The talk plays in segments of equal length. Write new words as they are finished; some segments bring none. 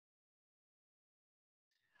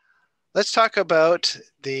Let's talk about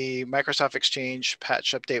the Microsoft Exchange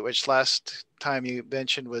patch update, which last time you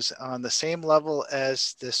mentioned was on the same level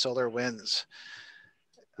as the SolarWinds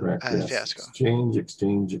Correct, yes. fiasco. Exchange,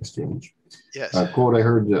 exchange, exchange. Yes. A quote I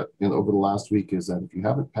heard over the last week is that if you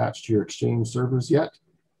haven't patched your Exchange servers yet,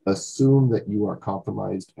 assume that you are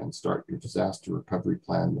compromised and start your disaster recovery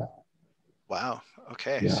plan now. Wow.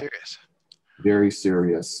 Okay. Yeah, Serious. very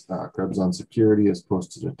serious. Krebs on Security has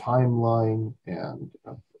posted a timeline, and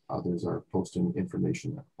others are posting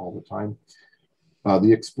information all the time.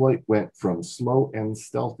 The exploit went from slow and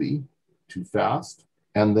stealthy to fast,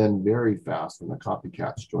 and then very fast when the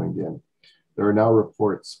copycats joined in. There are now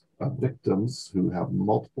reports of victims who have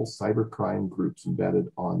multiple cybercrime groups embedded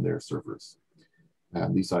on their servers.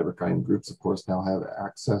 And these cybercrime groups, of course, now have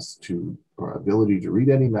access to or ability to read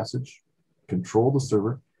any message, control the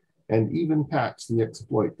server, and even patch the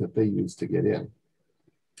exploit that they use to get in.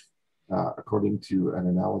 According to an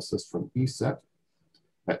analysis from ESET,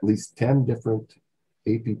 at least 10 different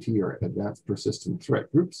APT or advanced persistent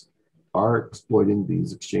threat groups are exploiting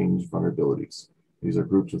these Exchange vulnerabilities. These are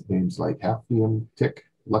groups with names like Hafnium, Tick,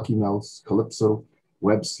 Lucky Mouse, Calypso,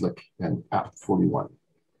 WebSlick, and App41.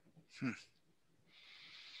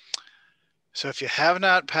 So if you have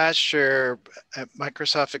not patched your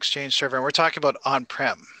Microsoft Exchange server, and we're talking about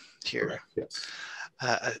on-prem here. Correct,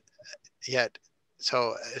 yes. Yet,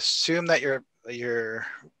 so assume that you're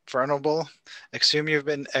vulnerable. Assume you've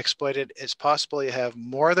been exploited. It's possible you have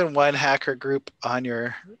more than one hacker group on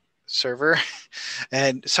your server,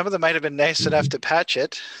 and some of them might have been nice enough to patch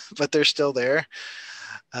it, but they're still there.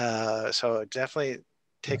 So definitely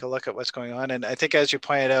take a look at what's going on. And I think, as you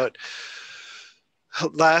pointed out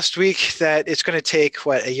last week, that it's going to take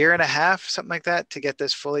a year and a half, something like that, to get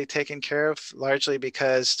this fully taken care of, largely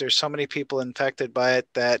because there's so many people infected by it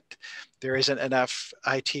that there isn't enough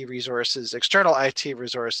IT resources, external IT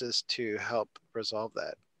resources, to help resolve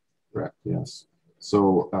that. Correct, yes.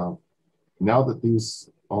 So now that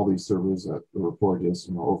all these servers, the report is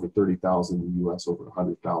over 30,000 in the US, over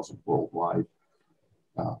 100,000 worldwide,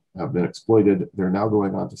 have been exploited, they're now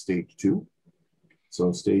going on to stage 2.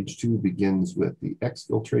 So stage 2 begins with the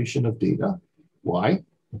exfiltration of data. Why?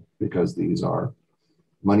 Because these are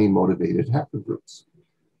money-motivated hacker groups.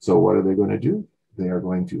 So what are they going to do? They are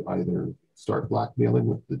going to either start blackmailing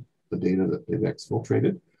with the data that they've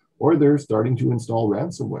exfiltrated, or they're starting to install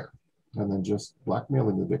ransomware and then just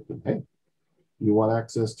blackmailing the victim. Hey, you want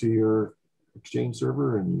access to your Exchange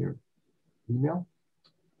server and your email?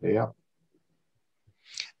 Pay up.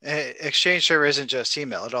 Exchange server isn't just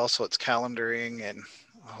email; it's calendaring and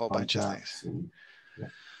a whole bunch of things.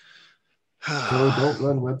 So don't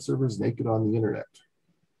run web servers naked on the internet.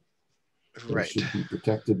 They Right. should be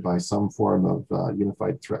protected by some form of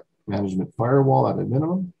unified threat management firewall at a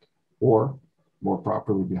minimum, or more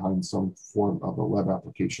properly behind some form of a web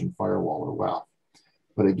application firewall or WAF.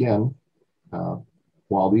 But again,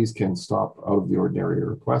 while these can stop out of the ordinary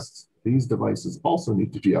requests, these devices also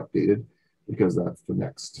need to be updated, because that's the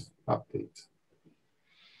next update.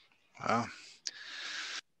 Wow.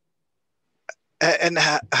 And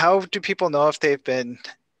how do people know if they've been,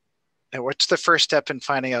 what's the first step in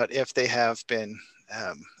finding out if they have been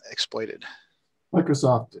exploited?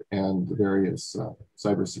 Microsoft and the various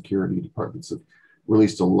cybersecurity departments have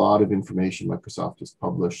released a lot of information. Microsoft has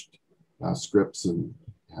published scripts, and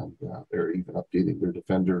they're even updating their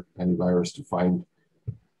Defender antivirus to find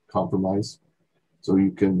compromise. So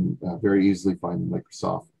you can very easily find the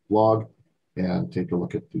Microsoft blog and take a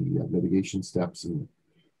look at the mitigation steps. And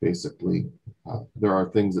basically, there are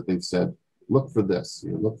things that they've said, look for this.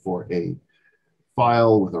 Look for a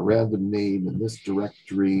file with a random name in this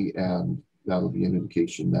directory, and that'll be an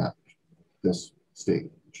indication that this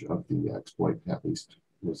stage of the exploit at least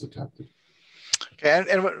was attempted. Okay,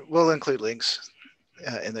 and we'll include links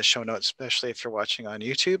in the show notes, especially if you're watching on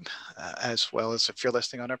YouTube, as well as if you're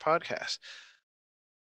listening on our podcast.